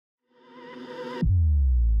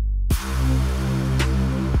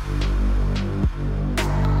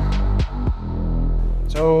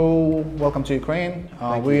So, welcome to Ukraine.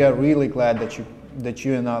 We are really glad that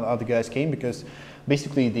you and other guys came, because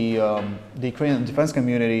basically the Ukrainian defense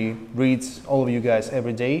community reads all of you guys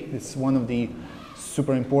every day. It's one of the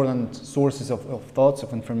super important sources of thoughts,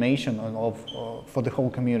 of information, for the whole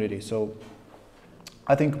community. So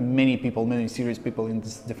I think many serious people in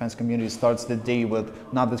this defense community starts the day with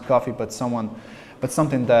not this coffee, but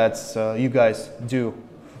something that you guys do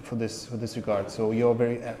for this regard. So you're a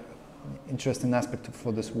very interesting aspect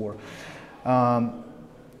for this war.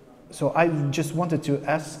 So I just wanted to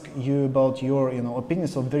ask you about your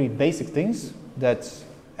opinions on very basic things that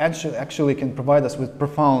actually can provide us with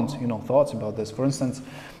profound thoughts about this. For instance,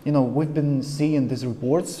 we've been seeing these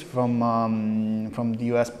reports from the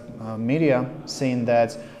U.S. Media saying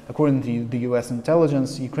that according to the U.S.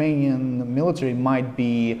 intelligence, Ukrainian military might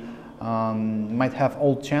have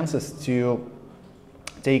all chances to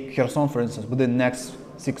take Kherson, for instance, within the next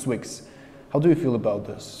 6 weeks. How do you feel about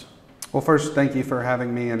this? Well, first, thank you for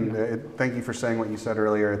having me, and thank you for saying what you said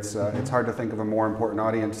earlier. It's hard to think of a more important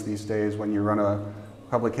audience these days when you run a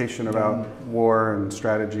publication about war and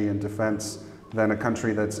strategy and defense than a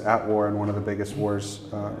country that's at war in one of the biggest wars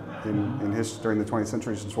during the 20th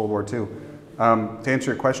century since World War II. To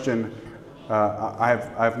answer your question,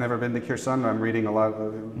 I've never been to Kherson. I'm reading a lot.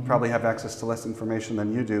 Probably have access to less information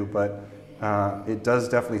than you do, but it does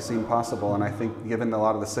definitely seem possible, and I think given a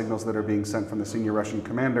lot of the signals that are being sent from the senior Russian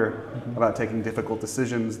commander about taking difficult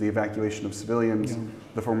decisions, the evacuation of civilians,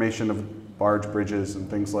 the formation of barge bridges and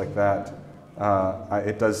things like that,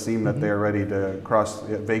 it does seem that they are ready to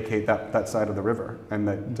vacate that side of the river, and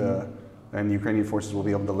that and Ukrainian forces will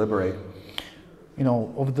be able to liberate.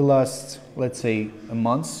 Over the last, let's say,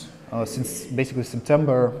 months, since basically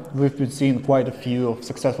September, we've been seeing quite a few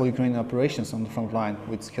successful Ukrainian operations on the front line.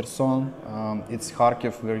 It's Kherson, it's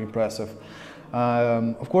Kharkiv, very impressive.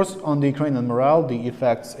 Of course, on the Ukrainian morale, the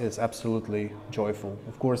effect is absolutely joyful.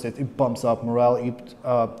 Of course, it bumps up morale. It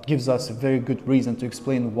gives us a very good reason to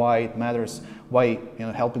explain why it matters, why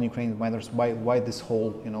helping Ukraine matters, why this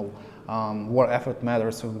whole war effort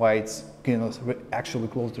matters, and why it's actually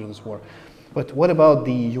close to this war. But what about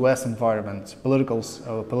the U.S. environment, political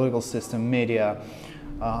system, media?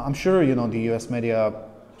 I'm sure the U.S. media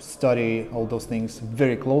study all those things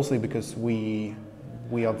very closely, because we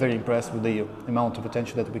are very impressed with the amount of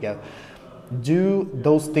attention that we get. Do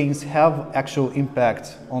those things have actual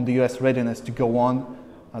impact on the U.S. readiness to go on?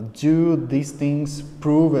 Do these things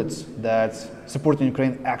prove that supporting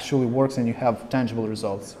Ukraine actually works and you have tangible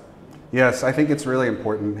results? Yes, I think it's really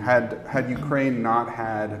important. Had Ukraine not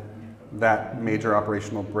had that major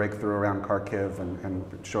operational breakthrough around Kharkiv and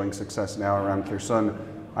showing success now around Kherson,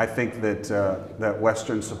 I think that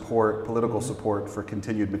Western support, political support for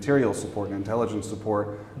continued material support and intelligence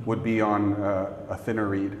support would be on a thinner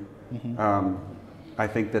reed. I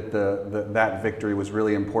think that that victory was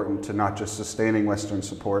really important to not just sustaining Western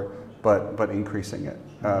support, but increasing it.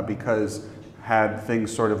 Because had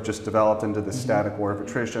things sort of just developed into the static war of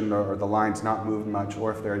attrition, or the lines not moved much,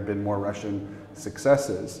 or if there had been more Russian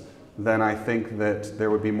successes, then I think that there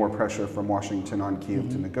would be more pressure from Washington on Kyiv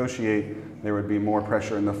to negotiate. There would be more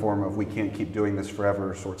pressure in the form of, we can't keep doing this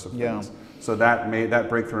forever, sorts of things. So that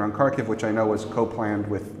breakthrough on Kharkiv, which I know was co-planned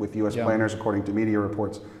with U.S. planners, according to media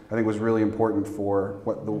reports, I think was really important for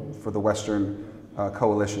the Western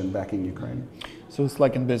coalition backing Ukraine. So it's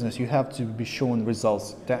like in business, you have to be showing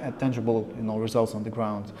results, tangible results on the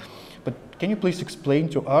ground. But can you please explain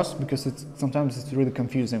to us, because sometimes it's really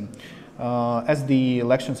confusing. As the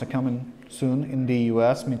elections are coming soon in the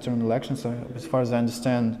U.S., midterm elections, as far as I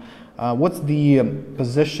understand, what's the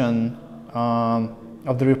position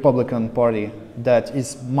of the Republican Party that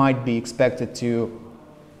might be expected to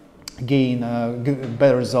gain a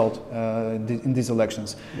better result in these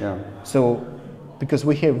elections? So, because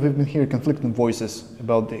we've been hearing conflicting voices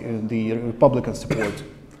about the Republican support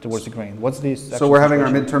towards Ukraine. What's this? So we're having our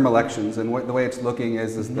midterm elections, and the way it's looking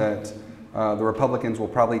is that the Republicans will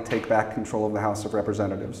probably take back control of the House of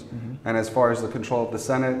Representatives. And as far as the control of the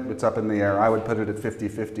Senate, it's up in the air. I would put it at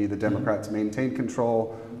 50-50. The Democrats maintain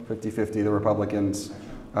control, 50-50. The Republicans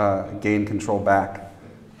gain control back.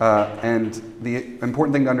 And the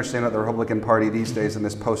important thing to understand about the Republican Party these days in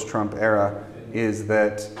this post-Trump era is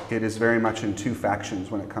that it is very much in two factions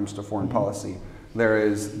when it comes to foreign policy. There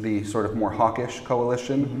is the sort of more hawkish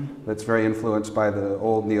coalition that's very influenced by the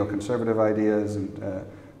old neoconservative ideas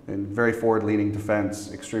and very forward-leaning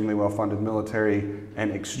defense, extremely well-funded military,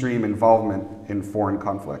 and extreme involvement in foreign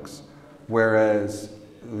conflicts. Whereas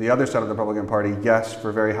the other side of the Republican Party, yes,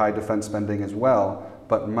 for very high defense spending as well,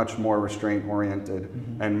 but much more restraint-oriented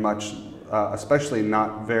and much, especially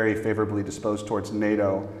not very favorably disposed towards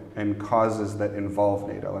NATO and causes that involve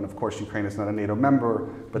NATO. And of course, Ukraine is not a NATO member,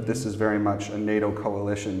 but this is very much a NATO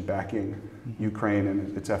coalition backing Ukraine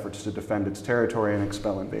in its efforts to defend its territory and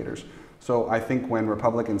expel invaders. So I think when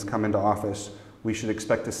Republicans come into office, we should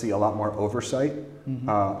expect to see a lot more oversight,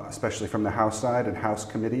 especially from the House side and House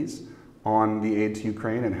committees, on the aid to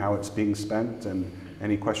Ukraine and how it's being spent and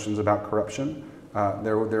any questions about corruption.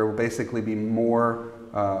 There will basically be more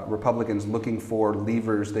Republicans looking for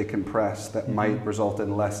levers they can press that might result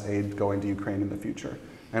in less aid going to Ukraine in the future.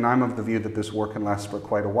 And I'm of the view that this war can last for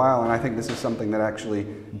quite a while, and I think this is something that actually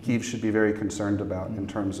Kyiv should be very concerned about in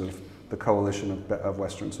terms of the coalition of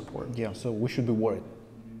Western support. Yeah, so we should be worried,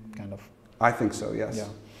 kind of. I think so, yes.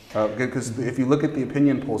 Yeah. Because if you look at the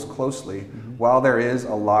opinion polls closely, while there is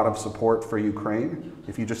a lot of support for Ukraine,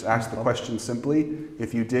 if you just ask the question simply,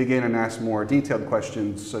 if you dig in and ask more detailed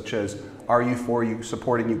questions such as, are you for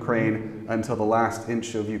supporting Ukraine until the last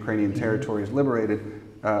inch of Ukrainian territory is liberated,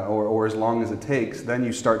 or as long as it takes, then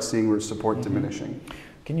you start seeing support diminishing.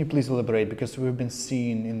 Can you please elaborate, because we've been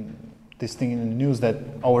seeing in this thing in the news that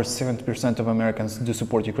over 70% of Americans do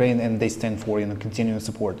support Ukraine and they stand for continuing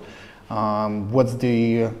support. What's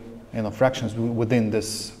the fractions within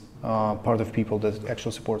this part of people that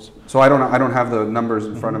actually supports? So I don't have the numbers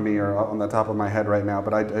in front of me or on the top of my head right now,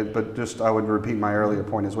 but I would repeat my earlier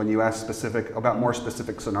point is when you ask about more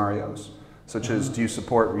specific scenarios, such as do you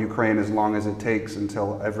support Ukraine as long as it takes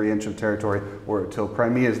until every inch of territory or until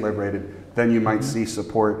Crimea is liberated, then you might see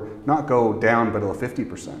support not go down below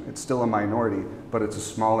 50%. It's still a minority, but it's a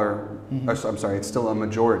smaller, I'm sorry, it's still a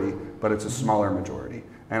majority, but it's a smaller majority.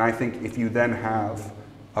 And I think if you then have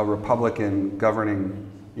a Republican governing,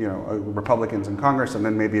 Republicans in Congress, and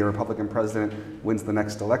then maybe a Republican president wins the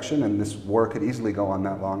next election, and this war could easily go on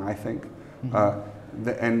that long, I think.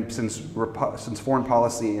 And since foreign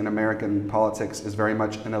policy in American politics is very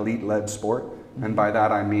much an elite-led sport, and by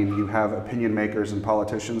that I mean you have opinion makers and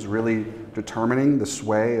politicians really determining the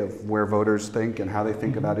sway of where voters think and how they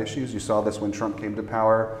think about issues. You saw this when Trump came to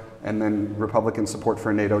power, and then Republican support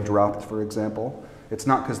for NATO dropped, for example. It's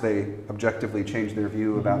not because they objectively changed their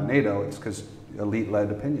view about NATO, it's because elite-led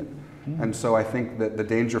opinion. And so I think that the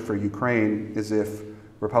danger for Ukraine is if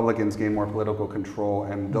Republicans gain more political control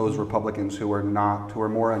and those Republicans who are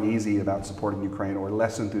more uneasy about supporting Ukraine or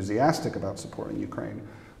less enthusiastic about supporting Ukraine,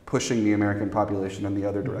 pushing the American population in the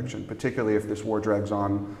other direction, particularly if this war drags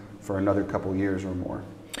on for another couple years or more.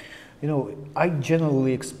 I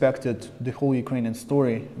generally expected the whole Ukrainian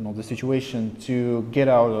story, the situation, to get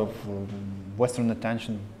out of Western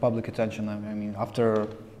attention, public attention. I mean, after,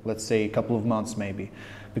 let's say, a couple of months, maybe,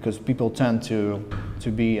 because people tend to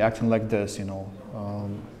be acting like this.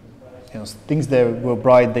 Things that were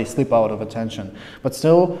bright, they slip out of attention. But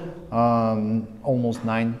still, almost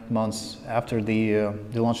 9 months after the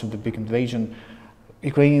launch of the big invasion,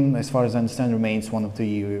 Ukraine, as far as I understand, remains one of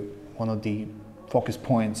the focus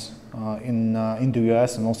points in the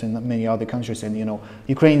US and also in many other countries. And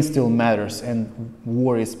Ukraine still matters and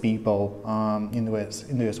worries people in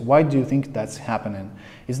the US. Why do you think that's happening?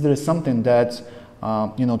 Is there something that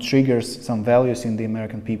triggers some values in the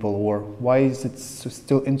American people, or why is it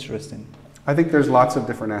still interesting? I think there's lots of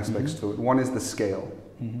different aspects to it. One is the scale,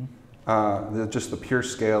 just the pure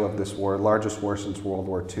scale of this war, largest war since World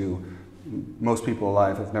War II. Most people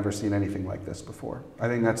alive have never seen anything like this before. I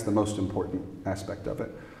think that's the most important aspect of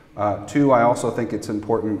it. Two, I also think it's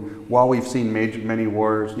important, while we've seen many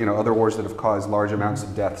wars, other wars that have caused large amounts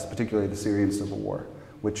of deaths, particularly the Syrian civil war,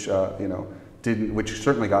 which which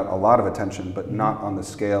certainly got a lot of attention, but not on the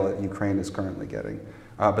scale that Ukraine is currently getting.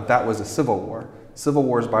 But that was a civil war. Civil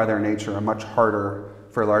wars, by their nature, are much harder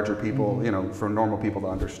for larger people, for normal people to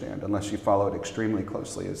understand, unless you follow it extremely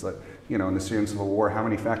closely. Is that, in the Syrian civil war, how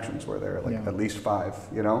many factions were there? At least 5,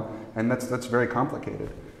 and that's very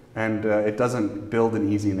complicated. And it doesn't build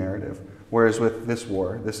an easy narrative. Whereas with this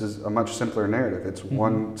war, this is a much simpler narrative. It's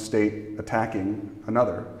one state attacking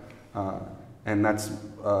another. And that's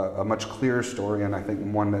a much clearer story, and I think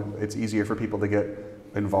one that it's easier for people to get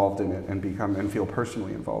involved in it and feel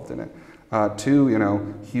personally involved in it. Two,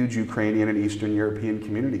 huge Ukrainian and Eastern European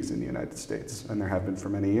communities in the United States, and there have been for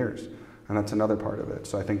many years. And that's another part of it.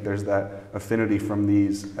 So I think there's that affinity from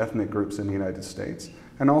these ethnic groups in the United States.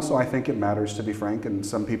 And also I think it matters, to be frank, and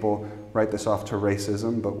some people write this off to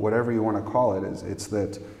racism, but whatever you want to call it, it's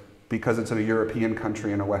that because it's in a European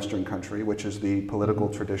country and a Western country, which is the political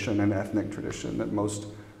tradition and ethnic tradition that most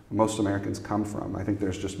Americans come from, I think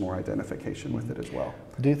there's just more identification with it as well.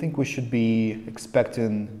 Do you think we should be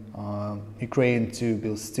expecting Ukraine to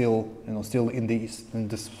be still in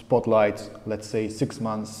the spotlight, let's say 6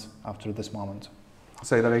 months after this moment?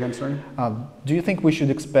 Say that again, sorry? Do you think we should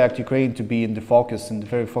expect Ukraine to be in the focus, in the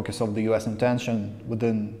very focus of the US intention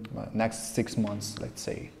within next 6 months, let's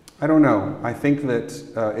say? I don't know. I think that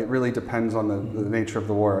it really depends on the nature of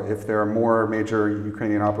the war. If there are more major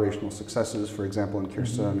Ukrainian operational successes, for example, in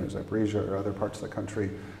Kherson or Zaporizhia or other parts of the country,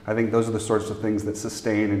 I think those are the sorts of things that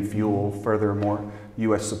sustain and fuel further more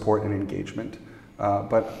US support and engagement.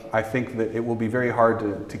 But I think that it will be very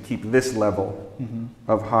hard to keep this level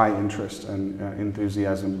of high interest and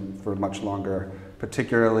enthusiasm for much longer.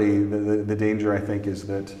 Particularly, the danger, I think, is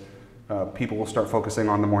that people will start focusing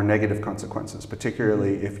on the more negative consequences,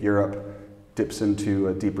 particularly if Europe dips into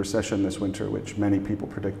a deep recession this winter, which many people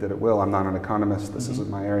predict that it will. I'm not an economist, this isn't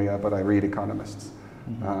my area, but I read economists,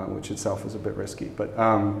 which itself is a bit risky. But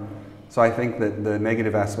so I think that the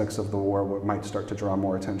negative aspects of the war might start to draw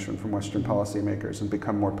more attention from Western policymakers and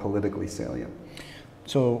become more politically salient.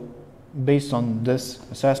 So, based on this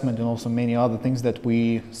assessment and also many other things that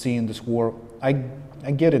we see in this war, I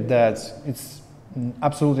get it that it's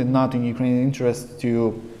absolutely not in Ukrainian interest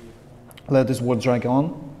to let this war drag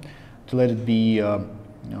on, to let it be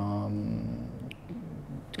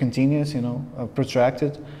continuous,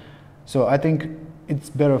 protracted. So I think it's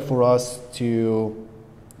better for us to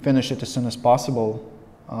finish it as soon as possible,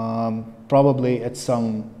 probably at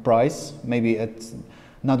some price, maybe at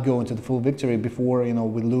not go into the full victory before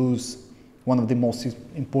we lose one of the most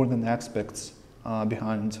important aspects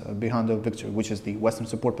behind the victory, which is the Western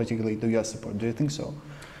support, particularly the US support. Do you think so?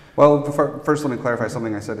 Well, first let me clarify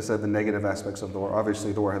something I said. I said the negative aspects of the war.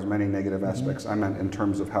 Obviously, the war has many negative aspects. I meant in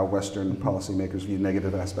terms of how Western policymakers view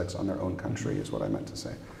negative aspects on their own country is what I meant to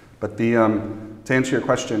say. But to answer your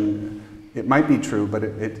question, it might be true, but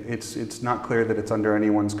it's not clear that it's under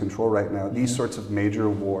anyone's control right now. These sorts of major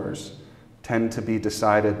wars tend to be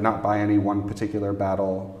decided not by any one particular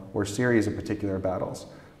battle or series of particular battles,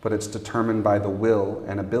 but it's determined by the will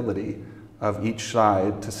and ability of each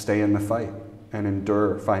side to stay in the fight and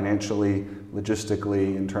endure financially,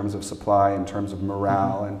 logistically, in terms of supply, in terms of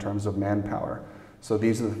morale, in terms of manpower. So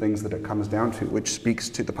these are the things that it comes down to, which speaks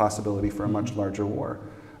to the possibility for a much larger war.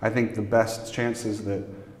 I think the best chances that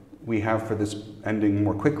we have for this ending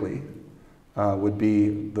more quickly would be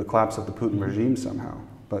the collapse of the Putin regime somehow.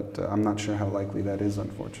 But I'm not sure how likely that is,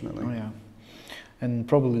 unfortunately. Oh, yeah. And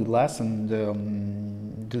probably last and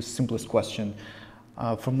the simplest question.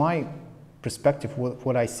 From my perspective,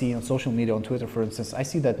 what I see on social media, on Twitter, for instance, I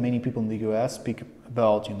see that many people in the US speak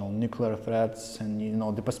about nuclear threats and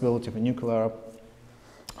the possibility of a nuclear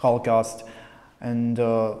holocaust. And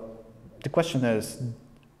the question is,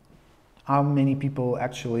 are many people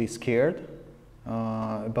actually scared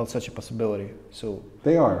about such a possibility? So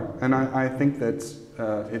they are, and I think that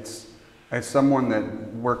it's, as someone that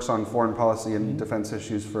works on foreign policy and defense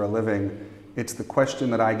issues for a living, it's the question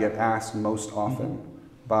that I get asked most often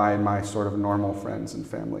by my sort of normal friends and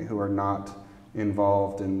family who are not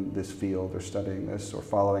involved in this field or studying this or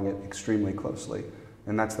following it extremely closely.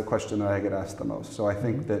 And that's the question that I get asked the most. So I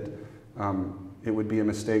think that it would be a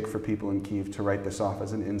mistake for people in Kyiv to write this off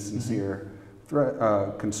as an insincere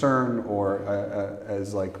concern or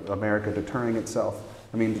as like America deterring itself.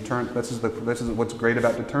 I mean, this is what's great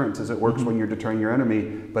about deterrence, is it works when you're deterring your enemy,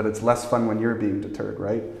 but it's less fun when you're being deterred,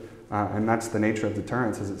 right? And that's the nature of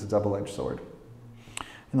deterrence, is it's a double-edged sword.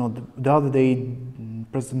 The other day,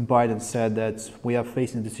 President Biden said that we are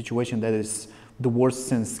facing the situation that is the worst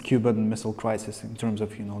since Cuban Missile Crisis in terms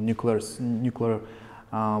of nuclear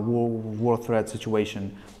war threat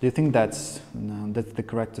situation. Do you think that's the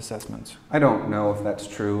correct assessment? I don't know if that's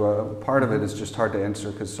true. Part of it is just hard to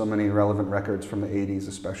answer because so many relevant records from the 80s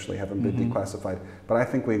especially haven't been declassified. But I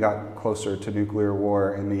think we got closer to nuclear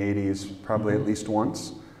war in the 80s probably at least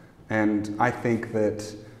once. And I think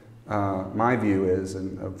that my view is,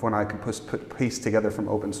 and when I could put piece together from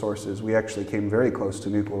open sources, we actually came very close to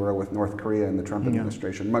nuclear war with North Korea in the Trump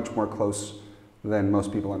administration, much more close than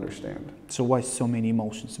most people understand. So why so many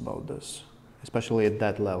emotions about this, especially at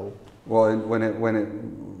that level? Well,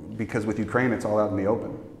 because with Ukraine, it's all out in the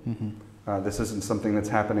open. This isn't something that's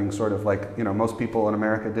happening sort of like, most people in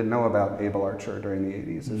America didn't know about Able Archer during the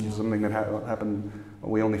 80s. This is something that happened,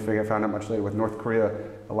 we only found out much later. With North Korea,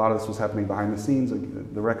 a lot of this was happening behind the scenes.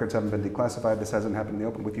 The records haven't been declassified. This hasn't happened in the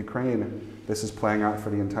open. With Ukraine, this is playing out for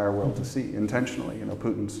the entire world to see intentionally.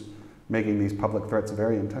 Putin's making these public threats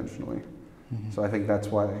very intentionally. So I think that's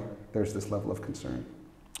why there's this level of concern.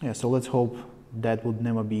 Yeah, so let's hope that would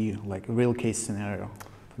never be like a real case scenario.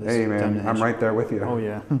 Hey man, I'm right there with you. Oh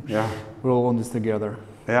yeah. Yeah. We're all in this together.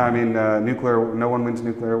 Yeah, I mean, no one wins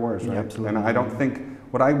nuclear wars, right? Yeah, absolutely. And I don't think,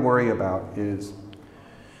 what I worry about is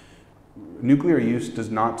nuclear use does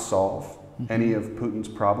not solve any of Putin's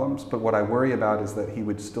problems, but what I worry about is that he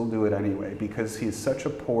would still do it anyway because he's such a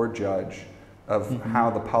poor judge of how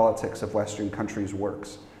the politics of Western countries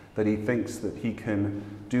works that he thinks that he can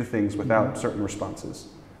do things without certain responses.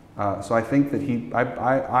 So I think that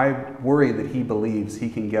I worry that he believes he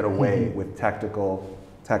can get away with tactical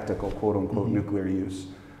quote-unquote nuclear use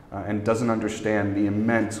and doesn't understand the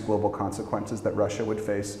immense global consequences that Russia would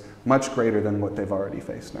face, much greater than what they've already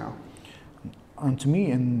faced now. And to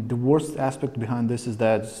me, and the worst aspect behind this is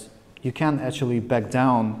that you can't actually back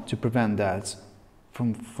down to prevent that,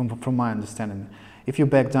 from my understanding. If you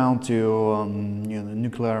back down to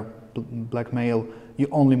nuclear blackmail, you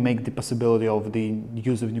only make the possibility of the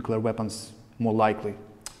use of nuclear weapons more likely.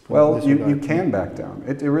 Well, you can back down.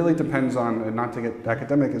 It really depends on, and not to get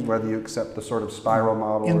academic, is whether you accept the sort of spiral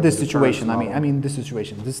model. In this situation, I mean, this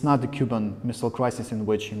situation. This is not the Cuban Missile Crisis in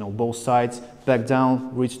which both sides back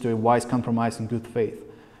down, reach to a wise compromise in good faith.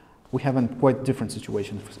 We have a quite different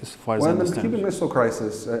situation as far as I understand. Well, in the Cuban Missile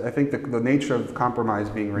Crisis, I think the nature of compromise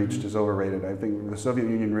being reached is overrated. I think the Soviet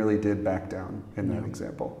Union really did back down in that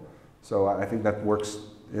example. So I think that works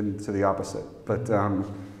into the opposite. But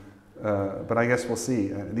I guess we'll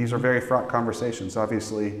see. These are very fraught conversations.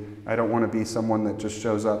 Obviously, I don't want to be someone that just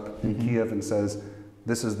shows up in Kyiv and says,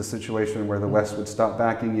 this is the situation where the West would stop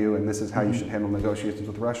backing you and this is how you should handle negotiations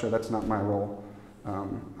with Russia. That's not my role.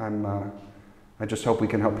 I just hope we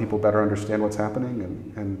can help people better understand what's happening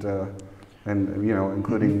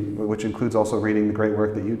which includes also reading the great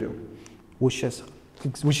work that you do. Which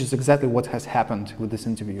is exactly what has happened with this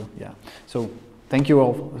interview. Yeah. So thank you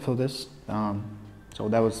all for this. So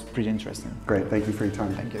that was pretty interesting. Great. Thank you for your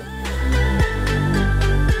time. Thank you.